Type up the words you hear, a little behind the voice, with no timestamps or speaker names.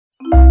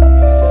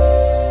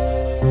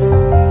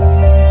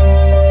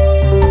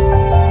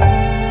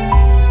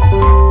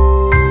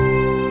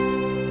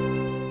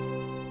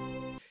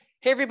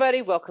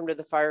Everybody, welcome to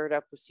the Fired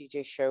Up with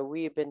CJ show.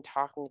 We have been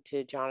talking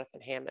to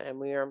Jonathan Hammond, and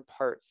we are in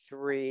part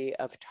 3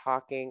 of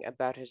talking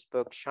about his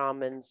book,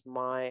 Shaman's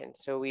Mind.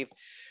 So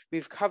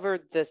we've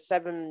covered the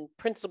 7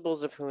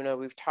 principles of Huna.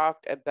 We've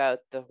talked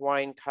about the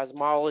Hawaiian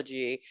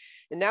cosmology,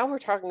 and now we're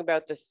talking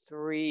about the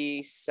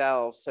 3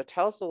 selves. So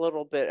tell us a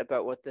little bit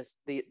about what this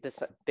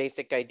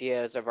basic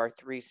idea is of our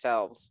 3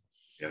 selves.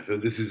 Yeah, so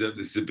this is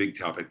a big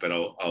topic, but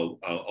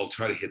I'll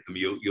try to hit them.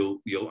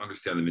 You'll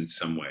understand them in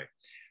some way.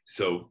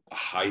 So a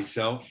high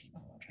self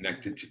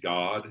connected to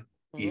God.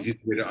 Mm-hmm. Easiest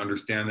way to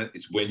understand that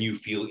is when you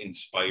feel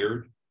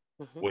inspired,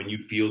 mm-hmm. when you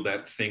feel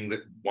that thing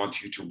that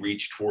wants you to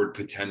reach toward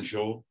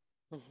potential.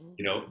 Mm-hmm.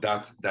 You know,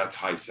 that's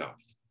high self.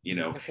 You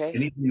know, okay.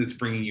 Anything that's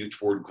bringing you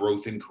toward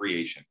growth and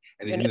creation.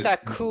 And is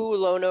that Ku,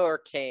 Lono, or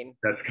Kane?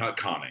 That's Kane.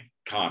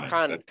 Kane.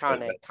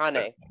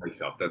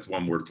 Myself. That's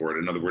one word for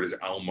it. Another word is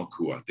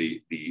Almakua,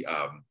 the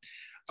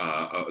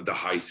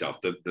high self,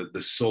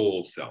 the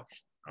soul self.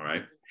 All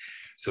right.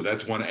 So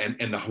that's one.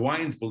 And the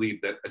Hawaiians believe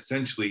that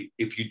essentially,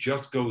 if you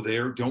just go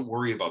there, don't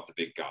worry about the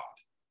big God.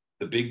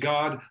 The big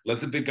God,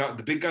 let the big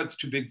God's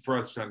too big for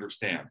us to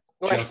understand.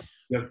 Right.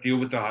 Just deal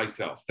with the high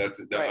self.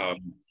 That's right.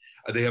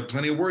 They have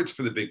plenty of words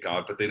for the big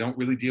God, but they don't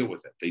really deal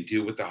with it. They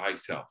deal with the high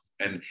self.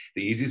 And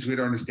the easiest way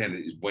to understand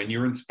it is when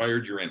you're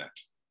inspired, you're in it.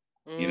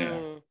 You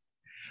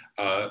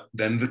know.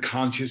 Then the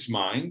conscious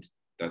mind,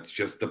 that's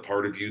just the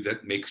part of you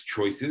that makes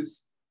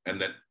choices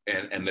and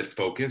that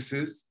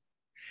focuses.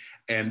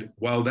 And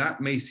while that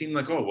may seem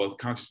like, oh, well,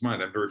 conscious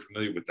mind, I'm very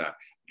familiar with that.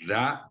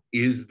 That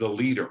is the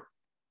leader.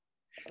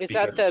 Is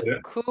that the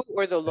Ku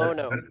or the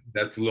Lono?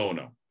 That's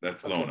Lono.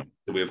 That's okay. Lono.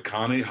 So we have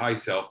Kane, high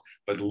self,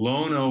 but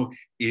Lono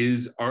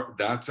is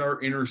that's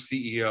our inner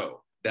CEO.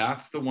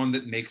 That's the one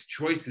that makes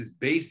choices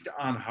based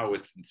on how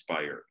it's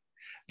inspired.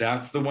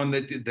 That's the one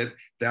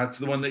that's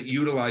the one that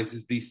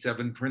utilizes these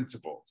 7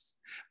 principles.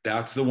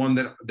 That's the one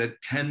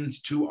that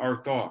tends to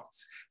our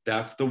thoughts.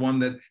 That's the one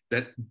that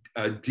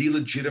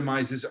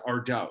delegitimizes our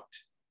doubt.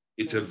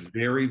 It's a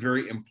very,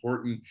 very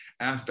important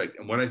aspect.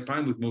 And what I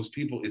find with most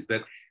people is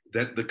that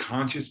the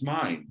conscious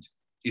mind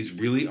is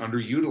really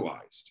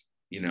underutilized,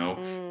 you know,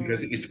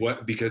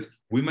 because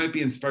we might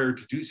be inspired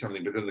to do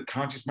something, but then the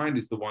conscious mind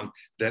is the one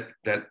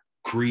that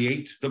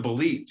creates the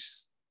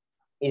beliefs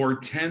or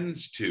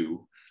tends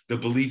to the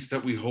beliefs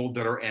that we hold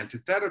that are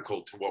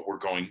antithetical to what we're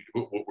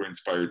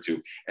inspired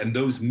to. And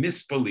those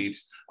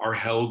misbeliefs are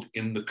held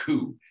in the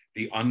Ku,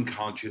 the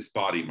unconscious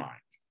body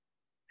mind.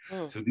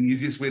 So the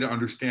easiest way to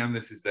understand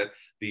this is that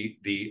the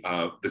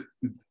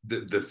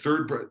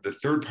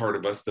third part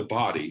of us, the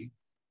body,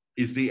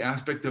 is the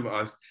aspect of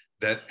us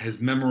that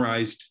has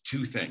memorized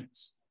 2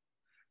 things.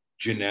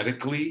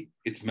 Genetically,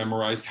 it's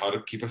memorized how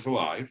to keep us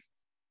alive.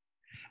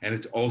 And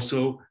it's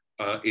also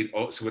it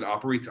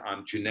operates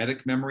on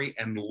genetic memory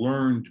and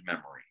learned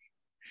memory.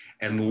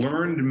 And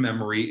learned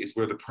memory is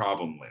where the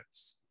problem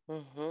lives.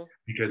 Mm-hmm.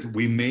 Because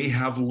we may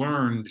have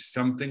learned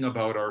something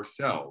about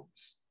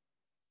ourselves.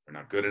 We're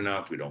not good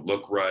enough. We don't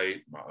look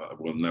right.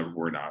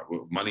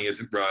 Money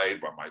isn't right.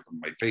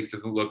 My face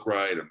doesn't look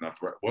right. I'm not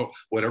right. Well,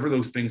 whatever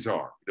those things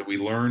are that we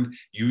learned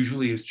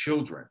usually as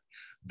children,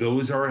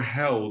 those are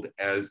held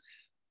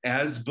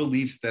as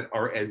beliefs that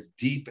are as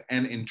deep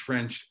and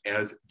entrenched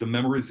as the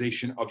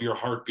memorization of your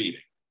heart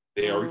beating.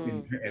 They are,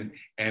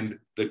 and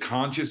the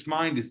conscious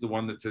mind is the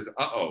one that says,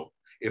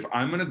 if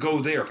I'm going to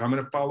go there, if I'm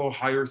going to follow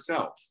higher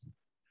self,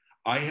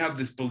 I have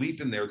this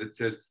belief in there that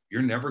says,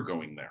 you're never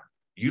going there.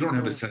 You don't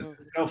have a sense of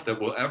self that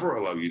will ever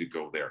allow you to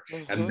go there.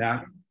 And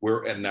that's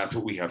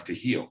what we have to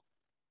heal.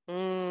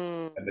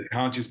 And the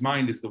conscious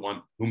mind is the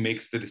one who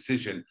makes the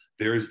decision.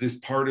 There is this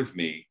part of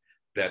me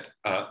that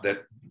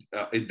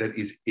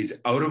is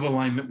out of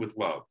alignment with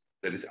love,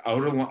 that is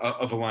out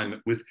of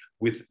alignment with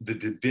the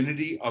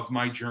divinity of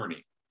my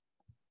journey.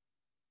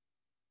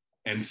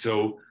 And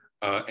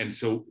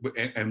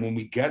when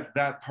we get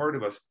that part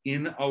of us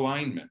in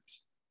alignment,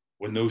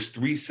 when those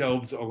 3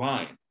 selves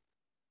align,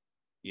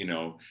 you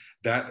know,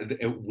 that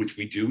which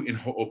we do in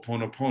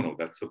Ho'oponopono,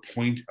 that's the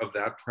point of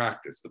that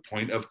practice. The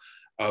point of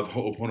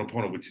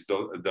Ho'oponopono, which is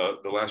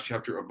the last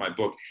chapter of my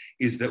book,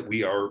 is that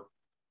we are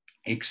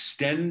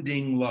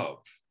extending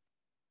love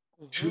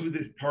to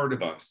this part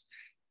of us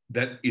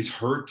that is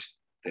hurt,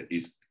 that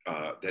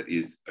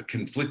is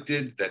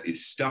conflicted, that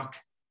is stuck,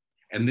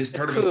 and this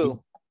part of us,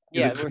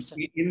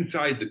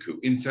 inside the Ku.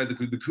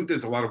 The Ku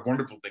does a lot of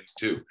wonderful things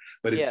too,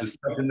 but it's the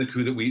stuff in the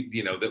Ku that we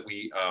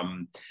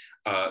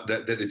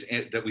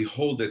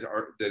hold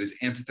that is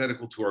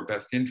antithetical to our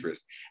best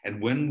interest.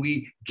 And when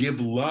we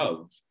give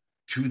love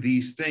to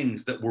these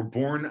things that were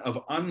born of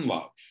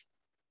unlove,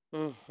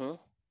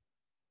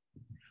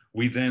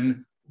 we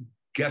then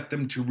get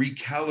them to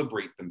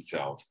recalibrate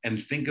themselves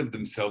and think of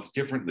themselves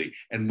differently.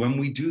 And when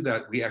we do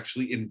that, we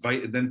actually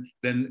invite, then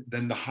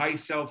the high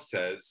self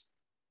says,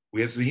 we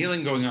have some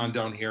healing going on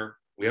down here.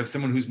 We have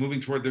someone who's moving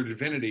toward their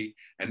divinity,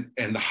 and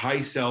the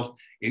high self,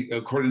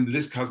 according to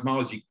this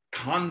cosmology,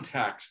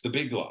 contacts the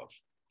big love,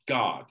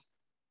 God,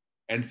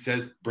 and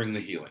says, bring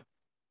the healing.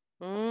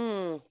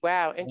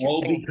 Wow, interesting.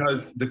 All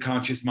because the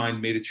conscious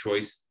mind made a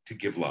choice to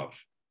give love.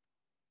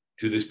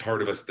 to this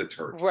part of us that's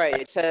hurt. Right.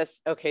 It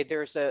says, okay,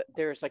 there's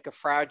like a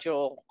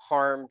fragile,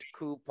 harmed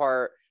coup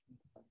part,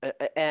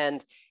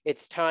 and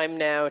it's time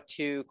now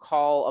to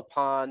call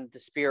upon the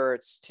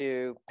spirits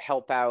to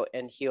help out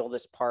and heal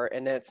this part.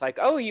 And then it's like,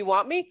 oh, you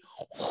want me?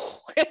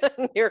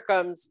 Here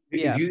comes,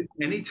 yeah.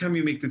 Anytime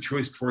you make the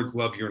choice towards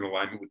love, you're in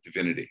alignment with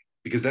divinity,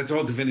 because that's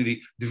all divinity.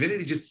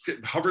 Divinity just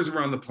hovers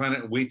around the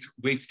planet and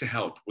waits to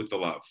help with the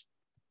love.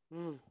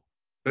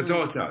 That's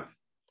all it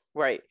does.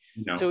 Right.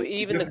 You know? So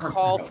even the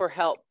call for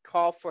help,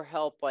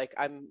 like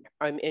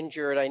I'm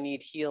injured, I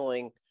need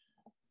healing.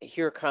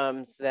 Here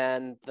comes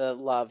then the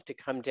love to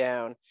come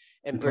down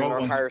and bring our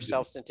higher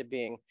selves into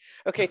being.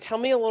 Okay, tell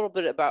me a little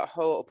bit about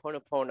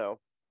Ho'oponopono.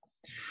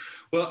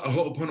 Well,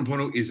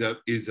 Ho'oponopono is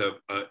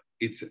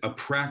it's a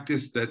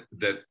practice that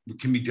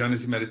can be done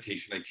as a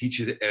meditation. I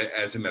teach it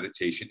as a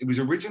meditation. It was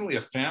originally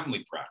a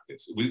family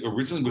practice. It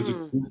originally was a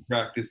group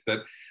practice that,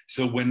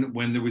 so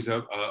when there was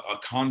a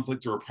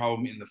conflict or a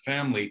problem in the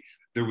family,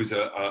 there was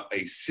a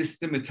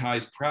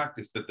systematized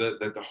practice that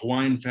the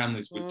Hawaiian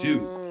families would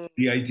do.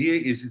 The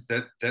idea is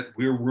that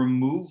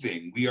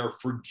we are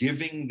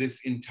forgiving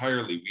this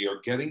entirely. We are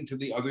getting to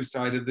the other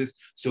side of this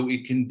so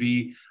it can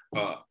be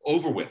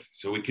over with,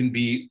 so it can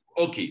be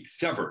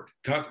severed,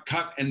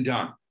 cut and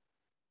done,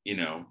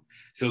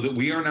 so that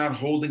we are not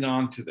holding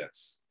on to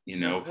this.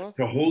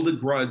 To hold a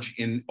grudge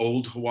in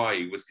old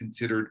Hawaii was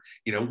considered,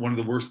 one of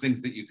the worst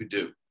things that you could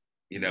do.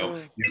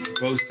 You're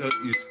supposed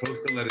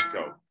to let it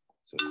go.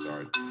 So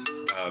sorry.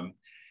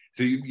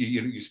 So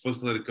you're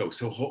supposed to let it go.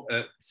 So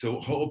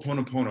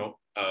Ho'oponopono.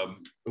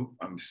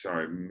 I'm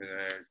sorry.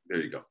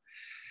 There you go.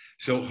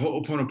 So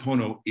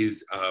Ho'oponopono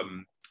is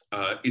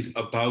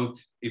about,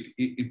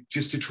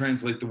 just to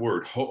translate the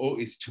word, Ho'o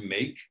is to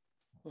make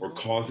or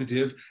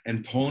causative,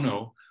 and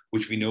Pono,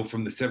 which we know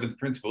from the seventh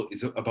principle,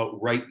 is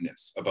about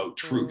rightness, about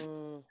truth.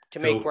 To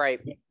make right.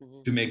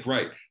 To make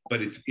right.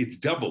 But it's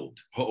doubled,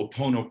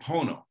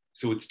 Ho'oponopono.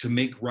 So it's to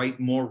make right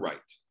more right.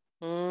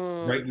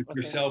 Right with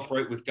yourself,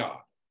 right with God.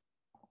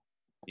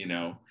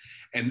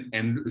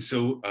 And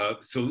so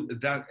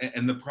that,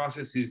 and the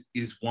process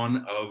is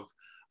one of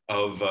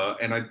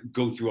and I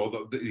go through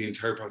all the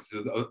entire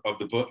process of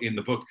the book, in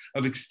the book,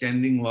 of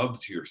extending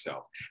love to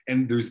yourself.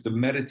 And there's the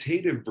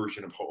meditative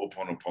version of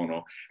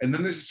Ho'oponopono, and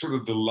then there's sort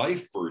of the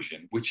life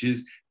version, which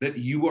is that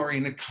you are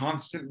in a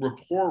constant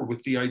rapport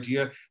with the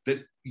idea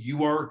that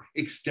you are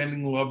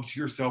extending love to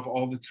yourself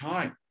all the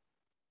time.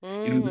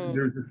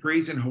 There's a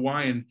phrase in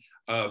Hawaiian,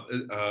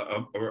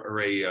 or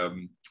a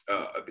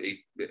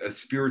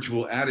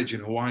spiritual adage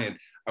in Hawaiian.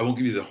 I won't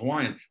give you the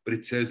Hawaiian, but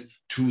it says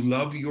to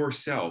love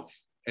yourself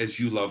as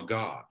you love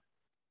God.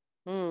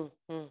 And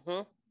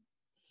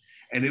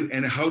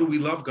how do we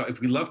love God? If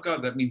we love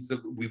God, that means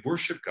that we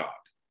worship God.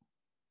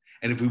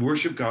 And if we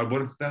worship God,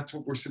 what if that's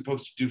what we're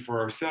supposed to do for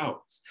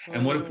ourselves?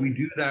 And what if we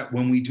do that,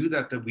 when we do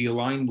that, that we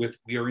align with,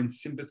 we are in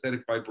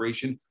sympathetic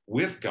vibration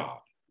with God.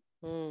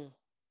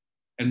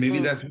 And maybe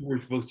that's what we're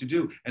supposed to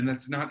do. And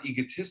that's not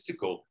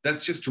egotistical.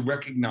 That's just to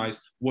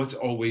recognize what's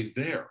always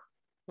there.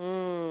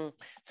 So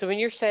when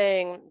you're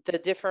saying the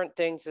different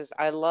things is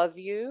I love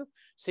you,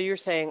 so you're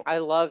saying I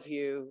love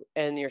you,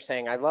 and you're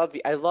saying I love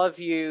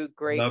you,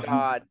 great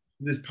God.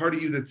 This part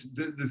of you that's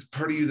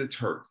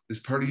hurt. This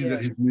part of you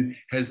that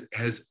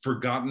has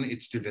forgotten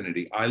its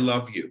divinity. I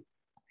love you.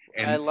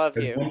 And I love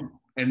you.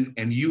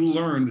 And you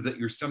learned that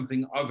you're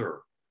something other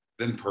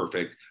than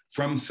perfect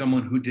from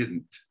someone who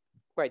didn't.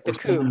 Right, the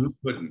coup.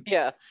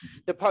 Yeah,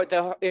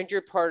 the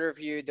injured part of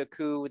you, the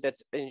coup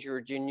that's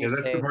injured. And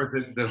that's the part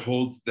that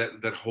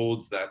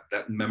holds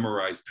that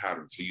memorized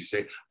pattern. So you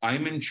say,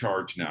 "I'm in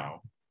charge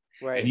now,"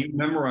 right? And you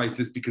memorize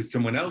this because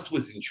someone else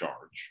was in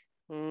charge.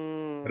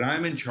 But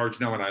I'm in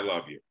charge now, and I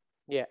love you.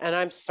 Yeah, and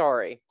I'm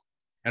sorry.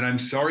 And I'm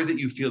sorry that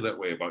you feel that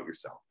way about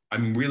yourself.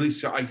 I'm really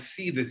sorry. I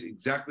see this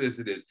exactly as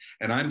it is,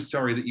 and I'm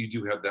sorry that you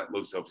do have that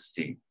low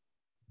self-esteem.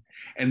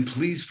 And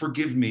please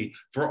forgive me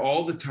for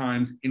all the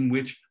times in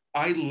which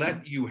I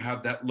let you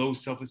have that low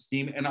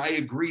self-esteem, and I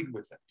agreed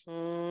with it.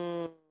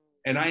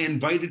 And I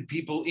invited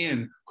people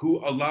in who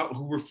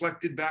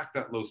reflected back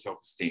that low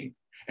self-esteem.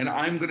 And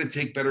I'm going to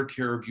take better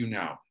care of you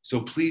now.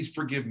 So please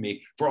forgive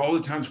me for all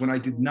the times when I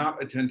did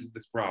not attend to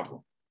this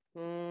problem.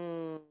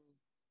 And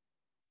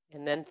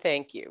then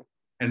thank you.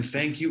 And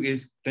thank you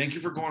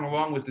for going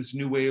along with this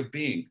new way of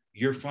being.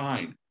 You're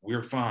fine.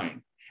 We're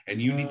fine.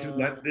 And you need to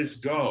let this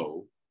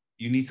go.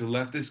 You need to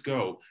let this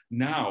go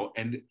now.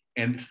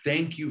 And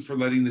thank you for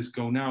letting this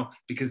go now,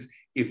 because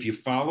if you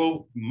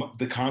follow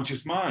the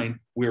conscious mind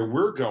where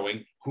we're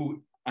going,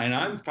 and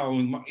I'm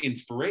following my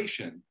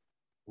inspiration,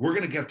 we're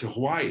going to get to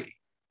Hawaii.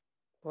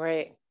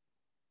 Right.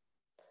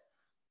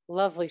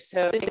 Lovely.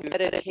 So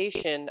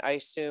meditation, I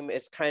assume,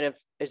 is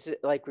it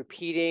like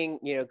repeating,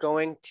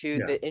 going to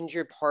the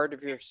injured part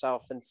of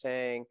yourself and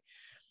saying,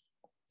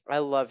 I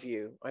love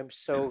you. I'm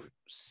so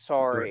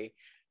sorry.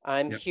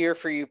 I'm here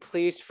for you.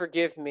 Please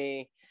forgive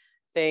me.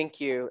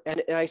 Thank you.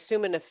 And I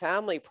assume in a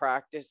family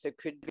practice, it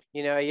could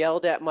be, I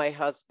yelled at my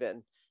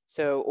husband.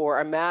 So, or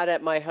I'm mad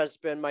at my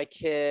husband, my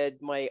kid,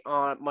 my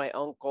aunt, my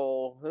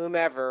uncle,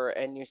 whomever,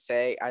 and you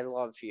say, I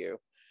love you.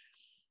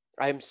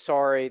 I'm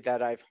sorry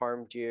that I've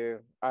harmed you.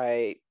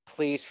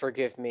 Please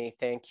forgive me.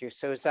 Thank you.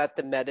 So is that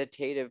the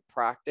meditative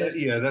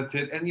practice? Yeah, that's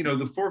it. And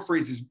the four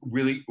phrases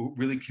really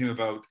came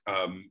about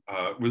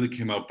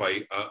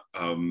by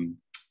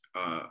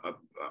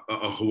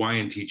a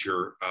Hawaiian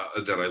teacher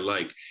that I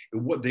like.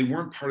 What they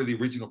weren't part of the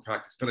original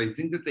practice, but I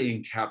think that they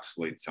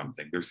encapsulate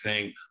something. They're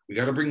saying we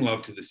got to bring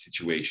love to the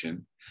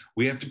situation.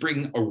 We have to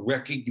bring a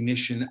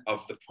recognition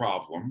of the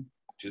problem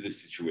to the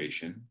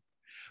situation.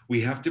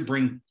 We have to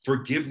bring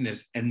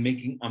forgiveness and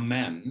making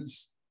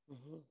amends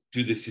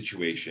to the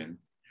situation.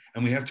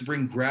 And we have to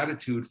bring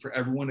gratitude for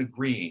everyone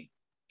agreeing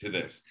to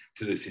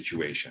the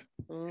situation.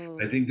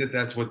 I think that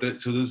that's what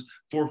so those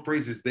four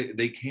phrases,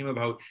 they came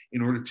about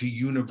in order to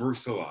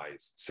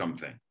universalize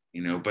something,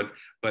 but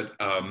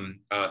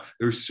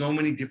there's so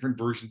many different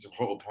versions of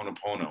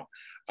Ho'oponopono,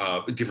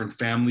 different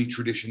family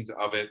traditions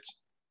of it.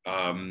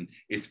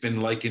 It's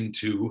been likened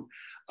to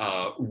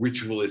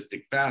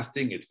ritualistic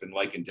fasting. It's been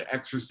likened to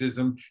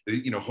exorcism.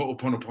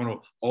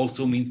 Ho'oponopono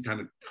also means kind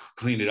of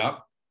clean it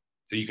up.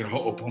 So you can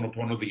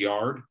Ho'oponopono the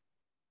yard.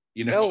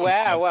 Oh,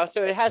 wow. Wow.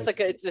 So it has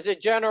it's a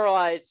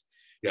generalized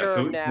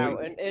term now.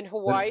 And in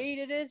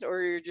Hawaii it is,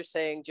 or you're just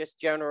saying just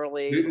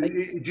generally?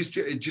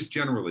 Just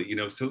generally,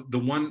 so the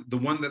one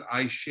that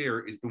I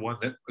share is the one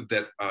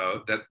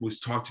that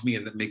was taught to me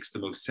and that makes the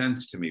most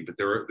sense to me. But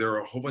there are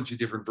a whole bunch of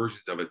different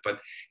versions of it.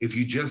 But if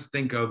you just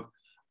think of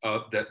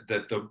that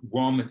the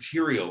raw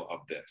material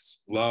of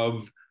this,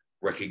 love,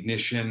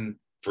 recognition,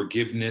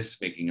 forgiveness,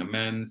 making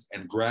amends,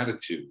 and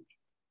gratitude,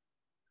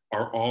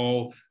 are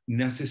all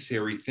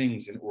necessary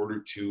things in order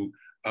to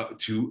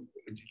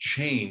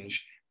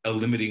change a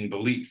limiting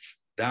belief.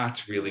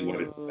 That's really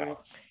what it's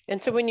about. And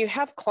so when you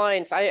have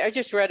clients, I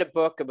just read a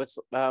book. It was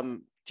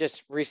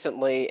just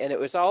recently, and it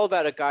was all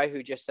about a guy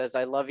who just says,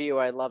 I love you,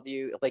 I love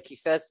you. Like he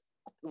says,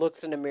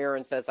 looks in the mirror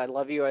and says, I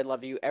love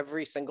you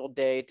every single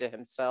day to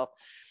himself.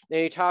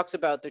 And he talks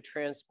about the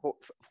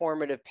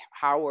transformative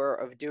power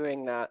of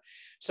doing that.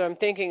 So I'm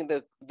thinking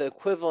the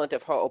equivalent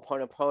of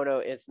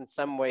Ho'oponopono is in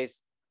some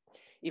ways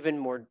even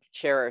more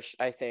cherished,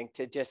 I think,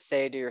 to just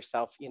say to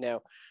yourself,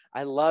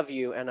 I love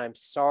you, and I'm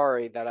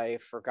sorry that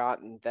I've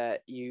forgotten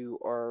that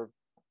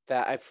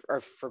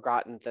I've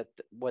forgotten that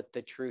what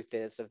the truth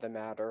is of the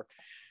matter.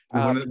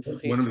 One of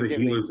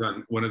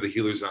the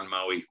healers on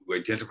Maui, who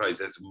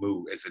identifies as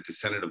a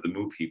descendant of the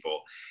Mu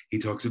people, he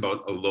talks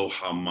about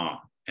aloha ma,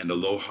 and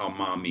aloha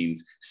ma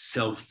means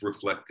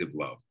self-reflective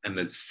love, and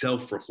that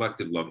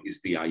self-reflective love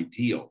is the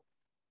ideal.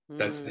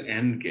 That's the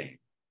end game.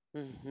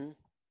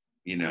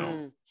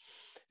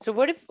 So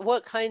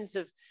what kinds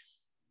of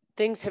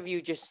things have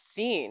you just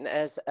seen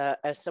as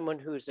someone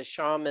who's a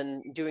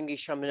shaman doing these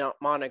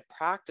shamanic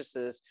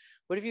practices?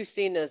 What have you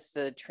seen as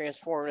the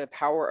transformative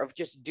power of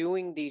just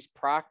doing these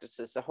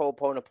practices, the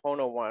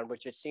Ho'oponopono one,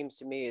 which it seems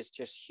to me is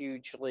just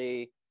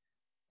hugely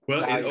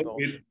valuable?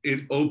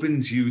 It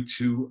opens you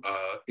to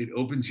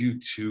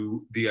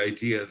the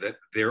idea that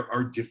there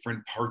are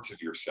different parts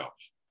of yourself.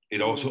 It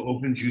also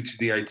opens you to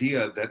the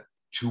idea that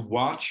to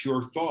watch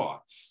your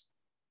thoughts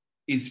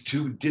is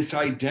to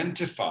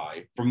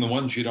disidentify from the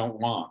ones you don't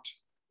want.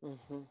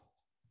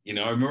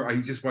 I remember I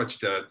just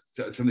watched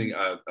something,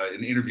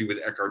 an interview with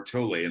Eckhart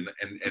Tolle,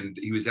 and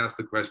he was asked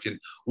the question,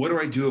 what do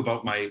I do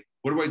about my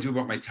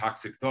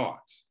toxic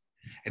thoughts?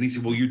 And he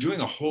said, well, you're doing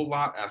a whole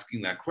lot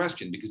asking that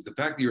question, because the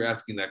fact that you're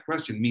asking that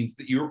question means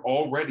that you're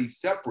already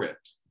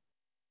separate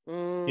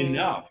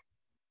enough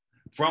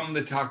from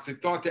the toxic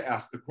thought to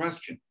ask the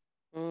question.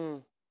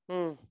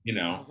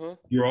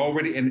 You're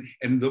already,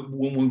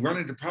 when we run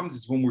into problems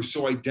is when we're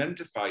so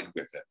identified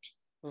with it,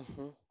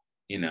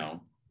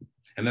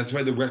 and that's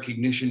why the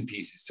recognition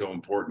piece is so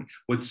important.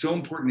 What's so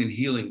important in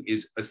healing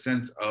is a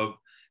sense of,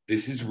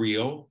 this is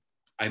real.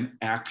 I'm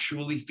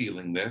actually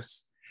feeling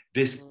this.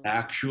 This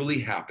actually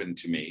happened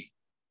to me.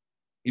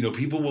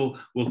 People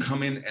will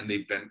come in and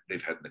they've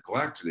had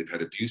neglect or they've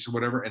had abuse or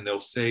whatever, and they'll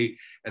say,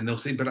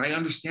 but I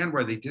understand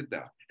why they did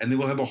that. And they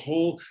will have a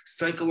whole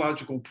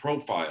psychological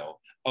profile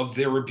of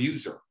their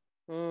abuser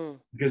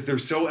because they're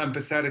so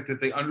empathetic that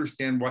they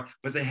understand why,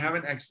 but they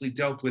haven't actually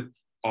dealt with,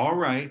 all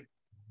right,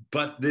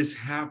 but this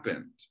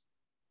happened.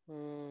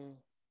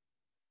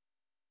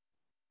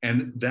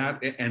 And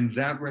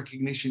that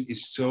recognition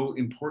is so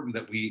important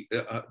that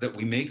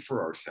we make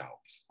for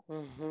ourselves.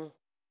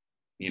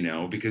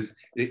 Because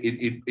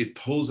it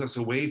pulls us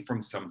away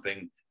from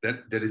something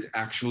that is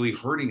actually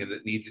hurting and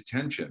that needs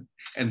attention.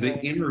 And the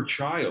inner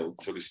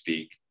child, so to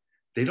speak,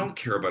 they don't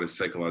care about a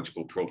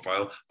psychological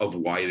profile of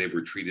why they were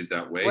treated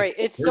that way. Right.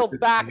 It's still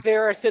back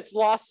there. Its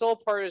lost soul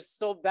part is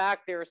still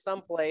back there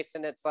someplace.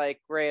 And it's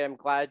like, great, I'm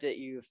glad that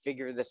you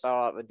figured this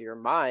all out with your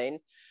mind.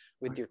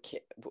 with your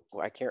kid.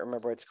 I can't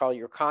remember what it's called,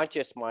 your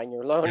conscious mind,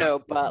 your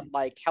Lono, but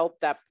like help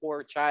that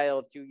poor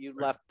child who you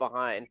left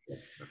behind.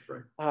 That's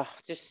right. Oh,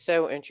 just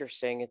so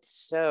interesting. It's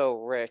so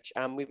rich.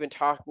 We've been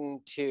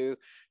talking to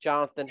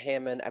Jonathan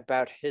Hammond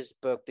about his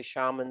book, The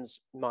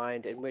Shaman's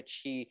Mind, in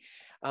which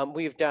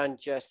we've done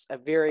just a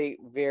very,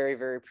 very,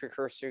 very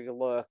precursory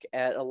look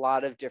at a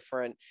lot of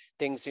different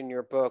things in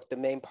your book, the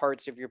main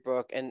parts of your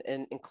book, and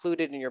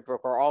included in your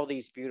book are all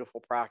these beautiful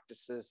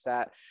practices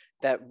that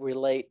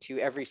relate to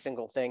every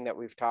single thing that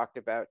we've talked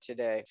about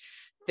today.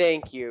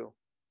 Thank you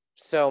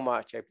so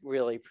much. I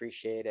really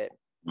appreciate it.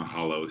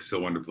 Mahalo. It's so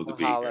wonderful to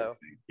be here. Mahalo.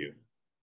 Thank you.